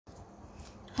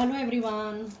Hello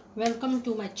everyone, welcome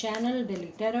to my channel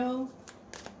Daily Tarot,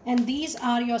 and these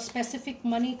are your specific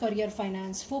money, career,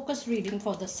 finance focus reading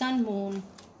for the Sun, Moon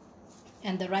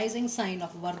and the rising sign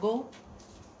of Virgo.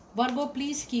 Virgo,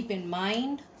 please keep in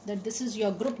mind that this is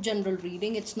your group general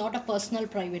reading. It's not a personal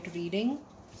private reading.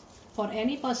 For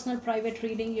any personal private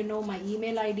reading, you know my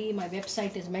email ID, my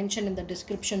website is mentioned in the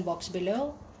description box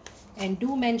below. And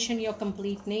do mention your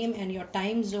complete name and your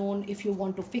time zone if you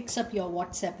want to fix up your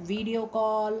WhatsApp video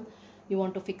call, you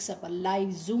want to fix up a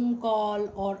live Zoom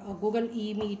call or a Google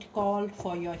E-Meet call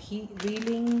for your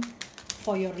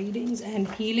readings and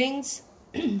healings.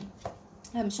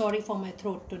 I'm sorry for my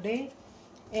throat today.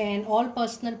 And all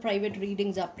personal private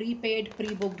readings are prepaid,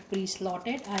 pre-booked,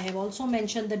 pre-slotted. I have also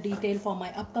mentioned the detail for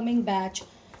my upcoming batch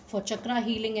for chakra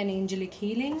healing and angelic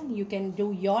healing. You can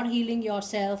do your healing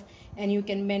yourself and you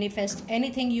can manifest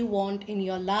anything you want in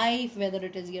your life, whether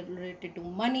it is related to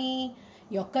money,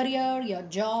 your career, your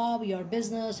job, your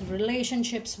business,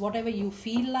 relationships, whatever you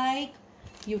feel like,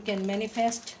 you can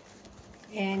manifest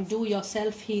and do your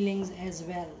self-healings as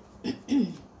well.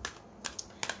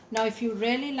 Now, if you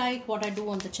really like what I do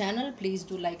on the channel, please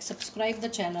do like, subscribe the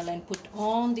channel and put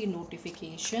on the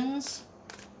notifications.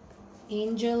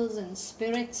 Angels and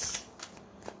spirits,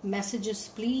 messages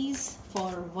please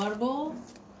for Virgo,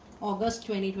 August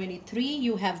 2023.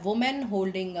 You have woman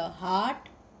holding a heart.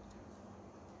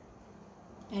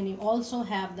 And you also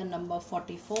have the number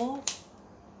 44.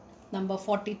 Number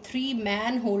 43,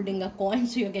 man holding a coin.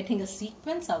 So you're getting a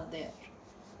sequence out there.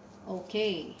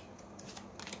 Okay.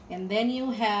 And then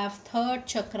you have third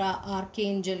chakra,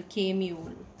 Archangel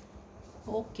K-Mule.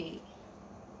 Okay.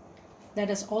 Let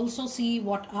us also see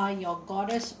what are your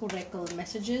goddess oracle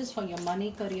messages for your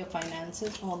money, career,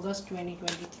 finances, August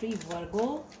 2023,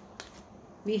 Virgo.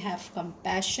 We have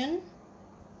compassion.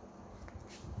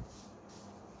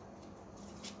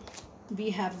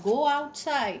 We have go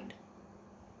outside.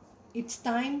 It's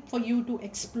time for you to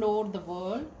explore the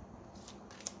world.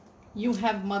 You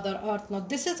have Mother Earth. Now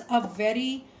this is a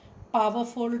very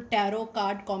powerful tarot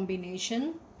card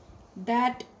combination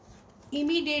that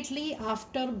immediately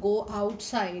after go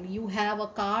outside, you have a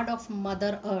card of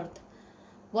Mother Earth.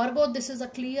 Virgo, this is a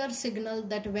clear signal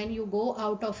that when you go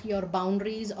out of your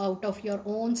boundaries, out of your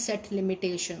own set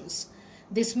limitations,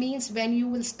 this means when you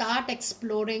will start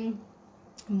exploring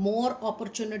more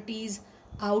opportunities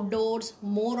outdoors,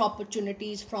 more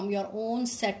opportunities from your own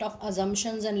set of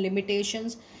assumptions and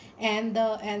limitations and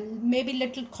maybe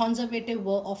little conservative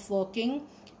way of working,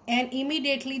 and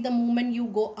immediately the moment you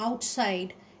go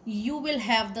outside, you will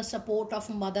have the support of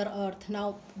Mother Earth.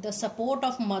 Now, the support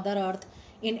of Mother Earth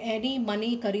in any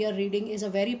money career reading is a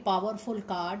very powerful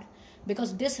card,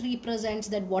 because this represents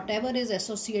that whatever is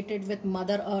associated with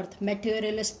Mother Earth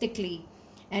materialistically,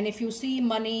 and if you see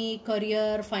money,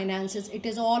 career, finances, it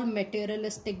is all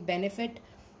materialistic benefit,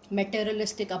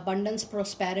 materialistic abundance,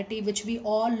 prosperity, which we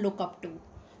all look up to.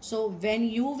 So when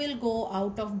you will go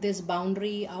out of this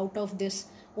boundary, out of this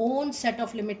own set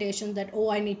of limitations that, oh,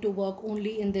 I need to work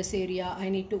only in this area, I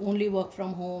need to only work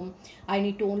from home, I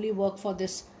need to only work for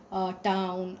this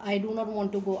town, I do not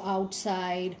want to go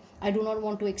outside, I do not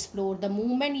want to explore. The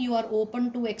moment you are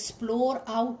open to explore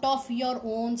out of your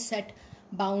own set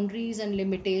boundaries and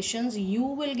limitations, you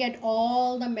will get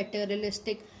all the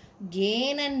materialistic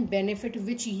gain and benefit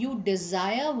which you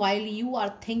desire while you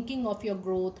are thinking of your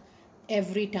growth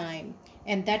every time.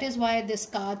 And that is why this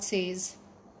card says,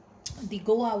 the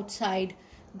go outside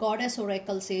goddess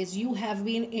oracle says, you have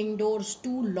been indoors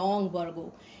too long,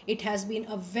 Virgo. It has been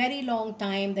a very long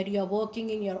time that you are working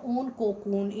in your own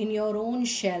cocoon, in your own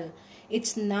shell.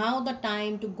 It's now the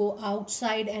time to go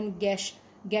outside and get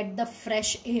the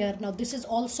fresh air. Now this is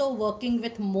also working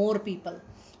with more people.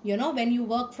 You know, when you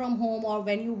work from home or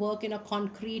when you work in a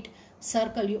concrete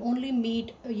circle, you only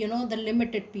meet, you know, the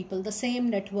limited people, the same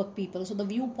network people. So the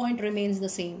viewpoint remains the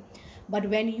same. But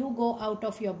when you go out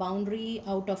of your boundary,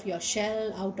 out of your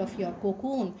shell, out of your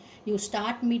cocoon, you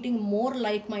start meeting more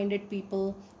like-minded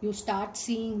people, you start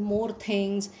seeing more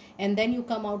things, and then you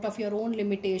come out of your own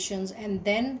limitations, and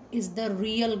then is the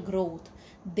real growth.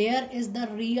 There is the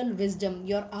real wisdom.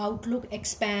 Your outlook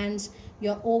expands,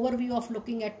 your overview of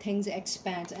looking at things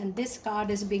expands. And this card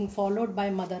is being followed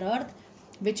by Mother Earth,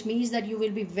 which means that you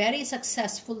will be very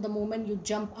successful the moment you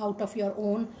jump out of your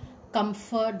own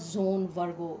comfort zone,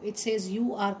 Virgo. It says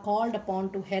you are called upon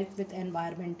to help with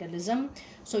environmentalism.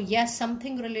 So yes,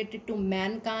 something related to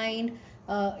mankind,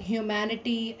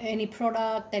 humanity, any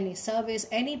product, any service,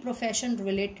 any profession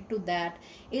related to that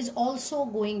is also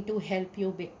going to help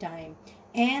you big time.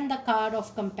 And the card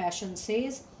of compassion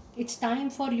says It's time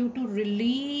for you to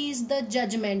release the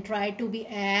judgment. Try to be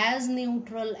as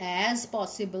neutral as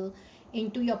possible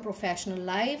into your professional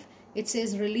life. It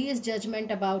says release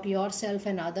judgment about yourself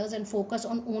and others and focus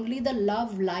on only the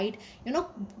love, light.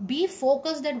 Be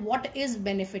focused at what is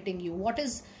benefiting you, what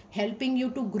is helping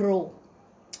you to grow.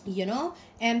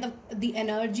 And the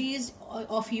energies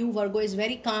of you, Virgo, is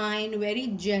very kind, very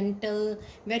gentle,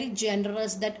 very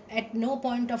generous, that at no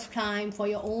point of time for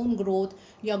your own growth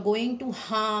you're going to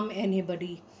harm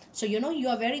anybody. So you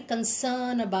are very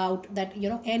concerned about that.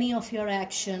 Any of your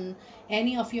action,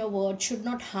 any of your words should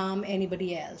not harm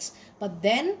anybody else. But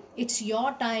then it's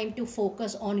your time to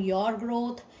focus on your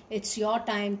growth. It's your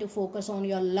time to focus on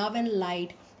your love and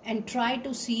light, and try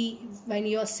to see, when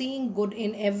you are seeing good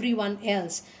in everyone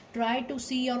else, try to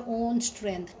see your own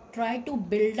strength. Try to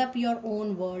build up your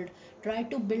own world. Try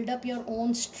to build up your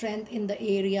own strength in the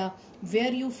area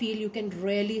where you feel you can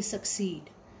really succeed.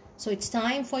 So it's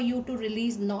time for you to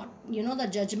release the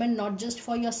judgment, not just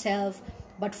for yourself,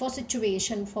 but for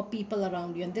situation, for people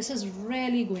around you. And this is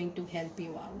really going to help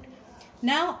you out.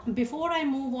 Now, before I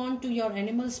move on to your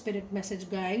animal spirit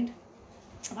message guide,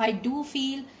 I do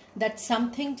feel that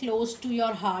something close to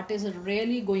your heart is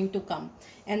really going to come,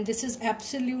 and this is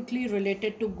absolutely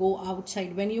related to go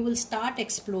outside. When you will start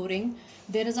exploring,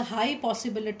 there is a high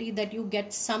possibility that you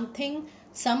get something,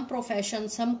 some profession,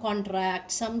 some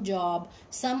contract, some job,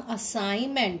 some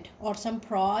assignment, or some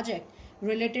project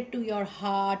related to your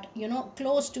heart,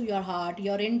 close to your heart,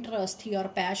 your interest, your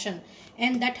passion,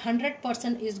 and that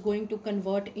 100% is going to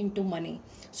convert into money.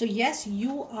 So yes,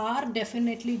 you are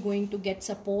definitely going to get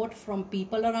support from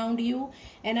people around you,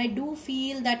 and I do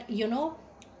feel that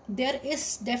there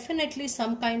is definitely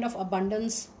some kind of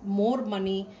abundance, more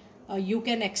money you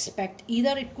can expect.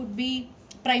 Either it could be,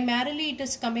 primarily it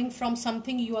is coming from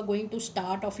something you are going to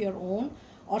start of your own,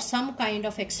 or some kind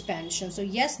of expansion. So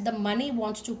yes, the money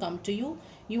wants to come to you.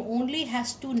 You only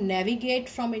has to navigate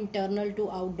from internal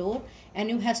to outdoor, and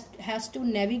you has to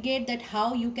navigate that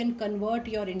how you can convert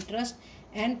your interest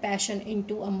and passion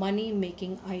into a money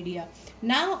making idea.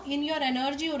 Now in your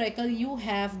energy oracle, you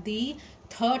have the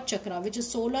third chakra, which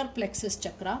is solar plexus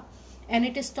chakra, and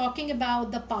it is talking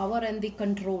about the power and the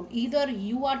control. Either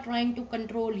you are trying to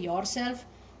control yourself,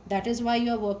 that is why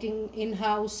you are working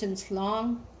in-house since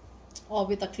long, or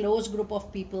with a close group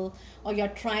of people, or you're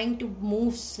trying to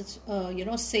move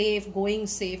safe, going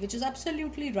safe, which is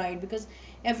absolutely right, because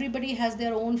everybody has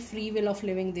their own free will of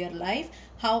living their life.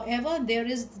 However, there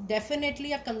is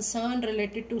definitely a concern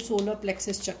related to solar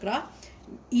plexus chakra.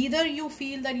 Either you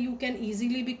feel that you can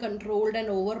easily be controlled and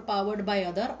overpowered by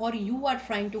other, or you are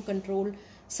trying to control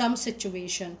some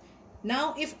situation.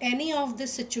 Now, if any of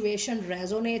this situation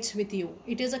resonates with you,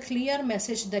 it is a clear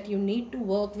message that you need to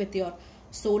work with your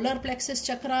solar plexus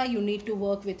chakra. You need to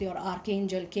work with your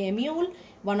archangel Camille,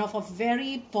 one of a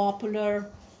very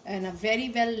popular and a very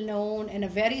well known and a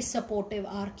very supportive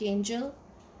archangel.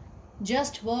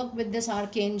 Just work with this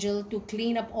archangel to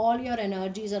clean up all your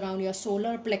energies around your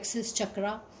solar plexus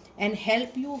chakra and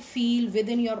help you feel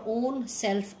within your own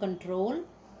self-control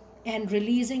and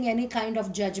releasing any kind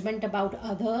of judgment about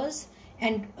others,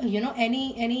 and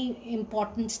any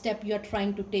important step you're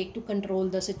trying to take to control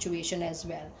the situation as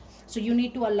well. So you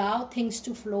need to allow things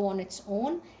to flow on its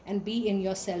own and be in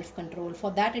your self-control.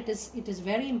 For that, it is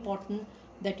very important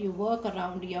that you work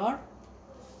around your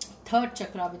third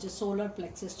chakra, which is solar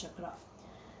plexus chakra.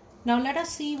 Now let us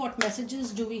see what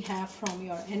messages do we have from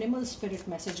your animal spirit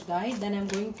message guide. Then I'm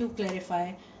going to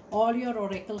clarify all your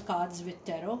oracle cards with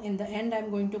tarot. In the end, I'm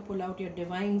going to pull out your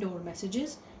divine door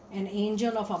messages and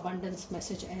angel of abundance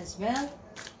message as well.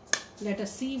 Let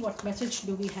us see what message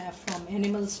do we have from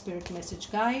animal spirit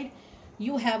message guide.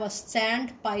 You have a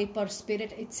sandpiper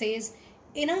spirit. It says,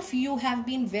 enough, you have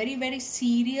been very, very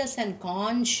serious and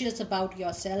conscious about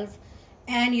yourself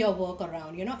and your work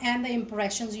around, and the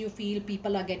impressions you feel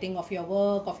people are getting of your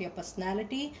work, of your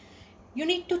personality. You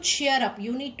need to cheer up.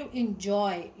 You need to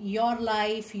enjoy your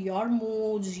life, your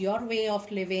moods, your way of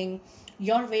living,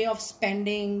 your way of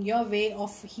spending, your way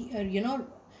of,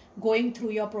 going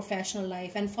through your professional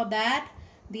life. And for that,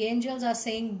 the angels are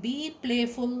saying, be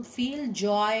playful, feel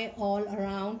joy all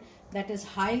around. That is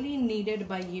highly needed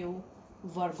by you,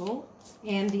 Virgo.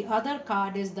 And the other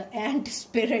card is the ant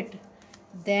spirit.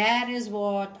 That is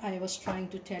what I was trying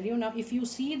to tell you. Now, if you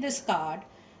see this card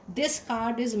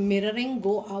is mirroring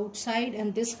go outside,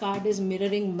 and this card is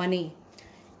mirroring money.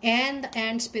 And the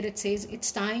ant spirit says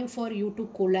it's time for you to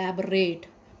collaborate.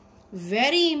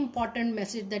 Very important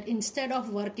message, that instead of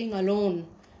working alone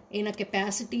in a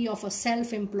capacity of a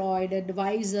self-employed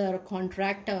advisor,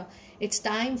 contractor, it's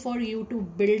time for you to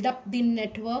build up the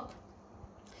network.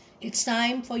 It's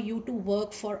time for you to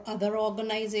work for other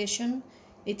organization.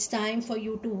 It's time for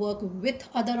you to work with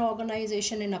other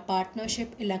organization in a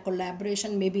partnership, in a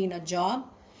collaboration, maybe in a job.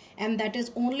 And that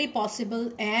is only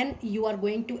possible, and you are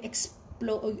going to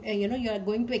explore, you are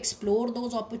going to explore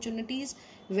those opportunities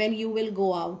when you will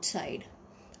go outside.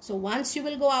 So once you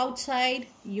will go outside,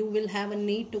 you will have a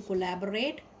need to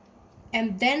collaborate,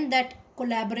 and then that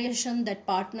collaboration, that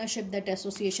partnership, that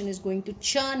association is going to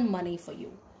churn money for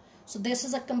you. So this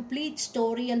is a complete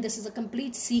story, and this is a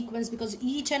complete sequence, because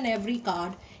each and every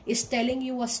card is telling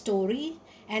you a story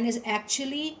and is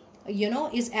actually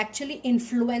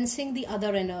influencing the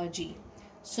other energy.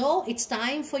 So it's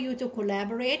time for you to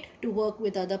collaborate, to work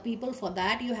with other people. For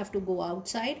that, you have to go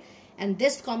outside, and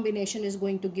this combination is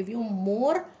going to give you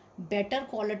more better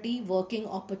quality working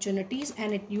opportunities,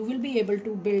 and you will be able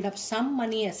to build up some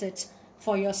money assets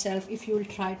for yourself if you will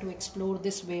try to explore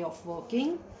this way of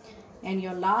working. And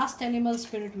your last animal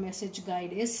spirit message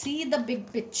guide is see the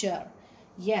big picture.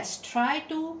 Yes, try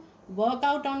to work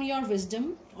out on your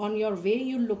wisdom, on your way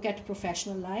you look at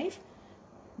professional life.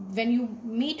 When you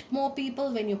meet more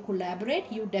people, when you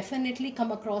collaborate, you definitely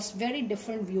come across very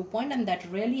different viewpoint, and that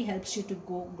really helps you to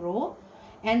grow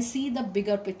and see the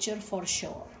bigger picture for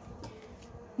sure.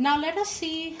 Now let us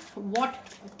see what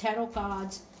tarot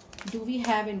cards do we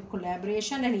have in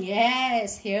collaboration. And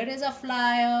yes, here is a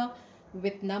flyer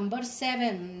with number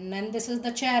 7, and this is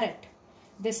the Chariot.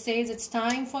 This says it's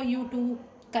time for you to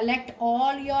collect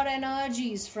all your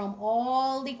energies from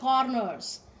all the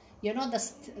corners,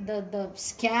 the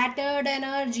scattered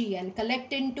energy, and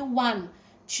collect into one.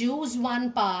 Choose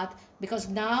one path, because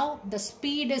now the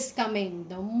speed is coming,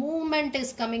 the movement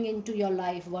is coming into your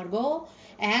life, Virgo,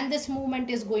 and this movement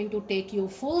is going to take you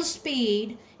full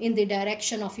speed in the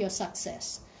direction of your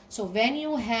success. So when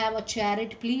you have a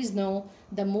Chariot, please know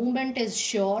the movement is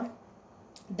sure,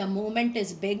 the movement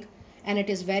is big, and it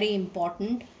is very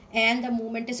important, and the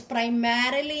movement is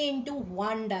primarily into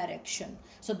one direction.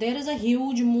 So there is a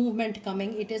huge movement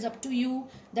coming. It is up to you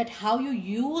that how you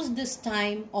use this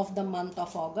time of the month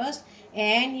of August.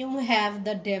 And you have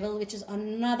the Devil, which is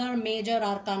another major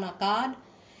arcana card,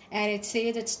 and it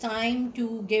says it's time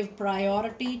to give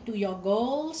priority to your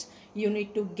goals. You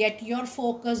need to get your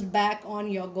focus back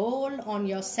on your goal, on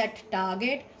your set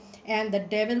target. And the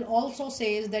Devil also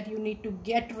says that you need to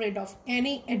get rid of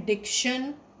any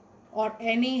addiction or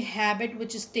any habit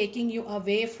which is taking you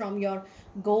away from your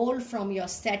goal, from your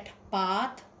set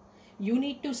path. You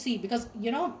need to see, because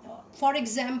for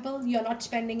example, you're not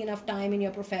spending enough time in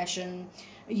your profession,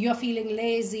 you're feeling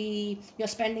lazy, you're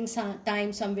spending some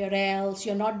time somewhere else,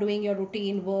 you're not doing your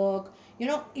routine work.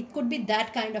 It could be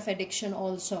that kind of addiction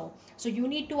also. So you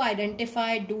need to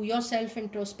identify, do your self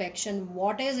introspection.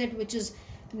 What is it which is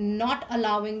not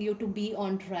allowing you to be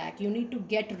on track? You need to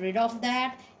get rid of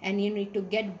that, and you need to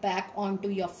get back onto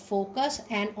your focus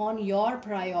and on your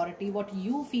priority, what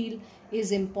you feel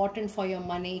is important for your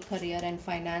money, career, and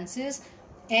finances.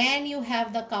 And you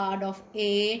have the card of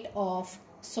 8 of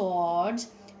Swords,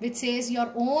 which says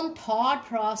your own thought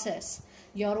process,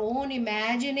 your own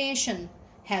imagination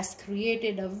has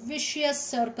created a vicious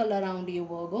circle around you,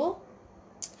 Virgo.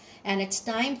 And it's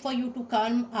time for you to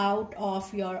come out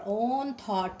of your own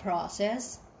thought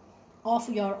process, of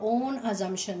your own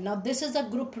assumption. Now this is a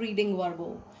group reading,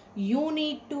 Virgo. You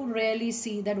need to really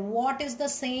see that what is the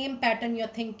same pattern you're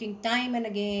thinking time and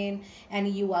again, and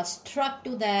you are struck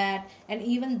to that. And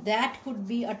even that could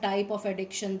be a type of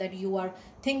addiction, that you are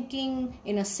thinking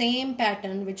in a same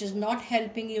pattern which is not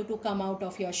helping you to come out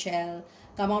of your shell,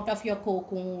 come out of your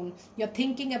cocoon. You're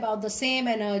thinking about the same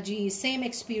energy, same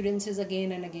experiences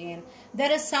again and again.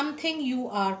 There is something you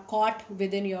are caught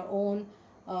within your own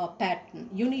pattern.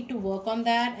 You need to work on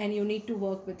that, and you need to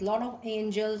work with a lot of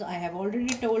angels. I have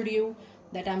already told you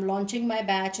that I'm launching my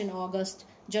batch in August.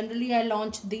 Generally, I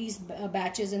launch these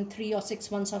batches in 3 or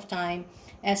 6 months of time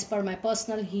as per my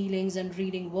personal healings and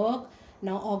reading work.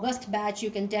 Now, August batch,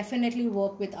 you can definitely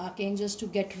work with archangels to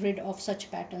get rid of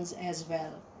such patterns as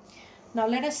well. Now,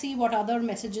 let us see what other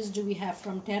messages do we have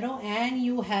from tarot. And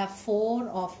you have 4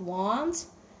 of Wands,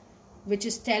 which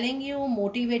is telling you,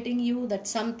 motivating you that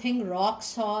something rock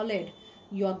solid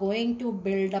you are going to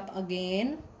build up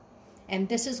again, and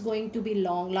this is going to be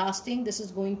long lasting. This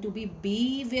is going to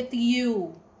be with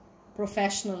you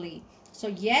professionally. So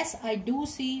yes, I do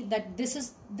see that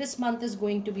this month is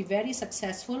going to be very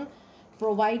successful,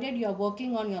 provided you're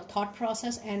working on your thought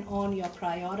process and on your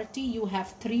priority. You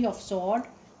have 3 of Swords.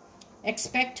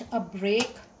 Expect a break,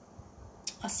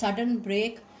 a sudden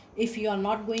break, if you are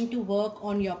not going to work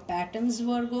on your patterns,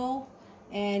 Virgo.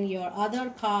 And your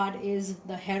other card is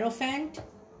the Hierophant,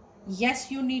 Yes,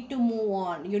 you need to move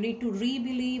on. You need to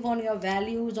re-believe on your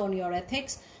values, on your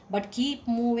ethics, but keep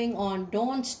moving on.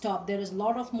 Don't stop. There is a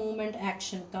lot of movement,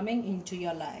 action coming into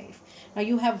your life. Now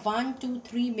you have 1, 2,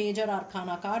 3 major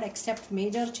arcana card, except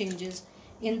major changes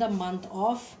in the month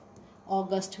of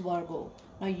August, Virgo.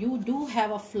 Now you do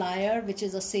have a flyer, which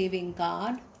is a saving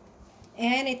card.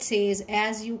 And it says,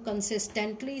 as you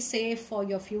consistently save for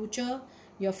your future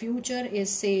is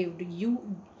saved.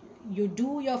 You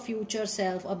do your future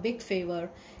self a big favor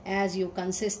as you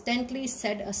consistently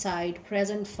set aside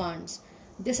present funds.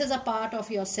 This is a part of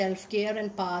your self-care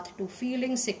and path to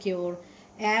feeling secure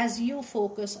as you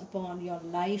focus upon your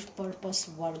life purpose,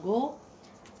 Virgo.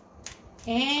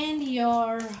 And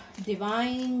your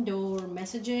divine door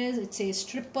messages, it says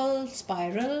triple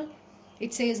spiral.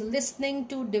 It says listening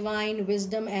to divine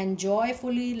wisdom and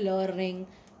joyfully learning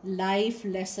life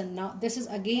lesson. Now this is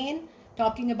again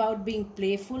talking about being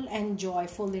playful and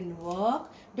joyful in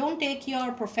work. Don't take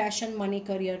your profession, money,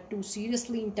 career too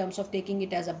seriously in terms of taking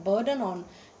it as a burden on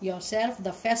yourself.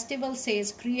 The festival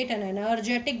says create an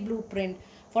energetic blueprint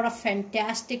for a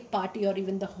fantastic party, or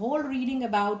even the whole reading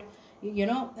about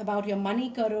about your money,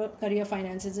 career,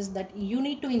 finances is that you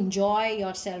need to enjoy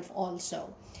yourself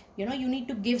also. You need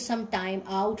to give some time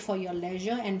out for your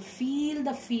leisure and feel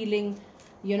the feeling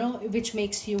which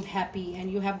makes you happy.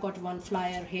 And you have got one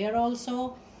flyer here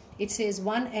also. It says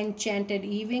one enchanted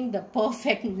evening, the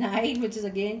perfect night, which is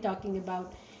again talking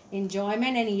about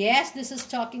enjoyment. And yes, this is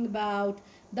talking about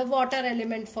the water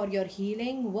element for your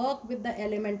healing. Work with the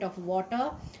element of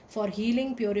water for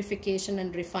healing, purification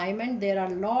and refinement. There are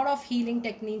a lot of healing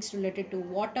techniques related to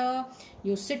water.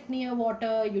 You sit near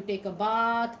water, you take a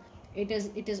bath. It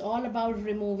is all about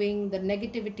removing the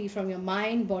negativity from your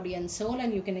mind, body and soul.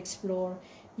 And you can explore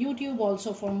YouTube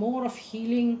also for more of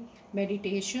healing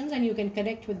meditations, and you can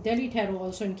connect with Delhi Tarot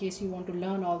also in case you want to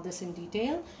learn all this in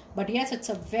detail. But yes, it's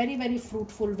a very, very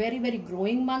fruitful, very, very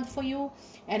growing month for you.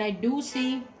 And I do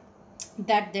see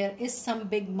that there is some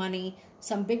big money,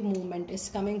 some big movement is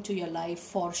coming to your life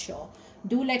for sure.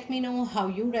 Do let me know how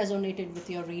you resonated with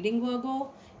your reading,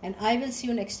 Virgo, and I will see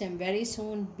you next time very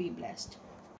soon. Be blessed.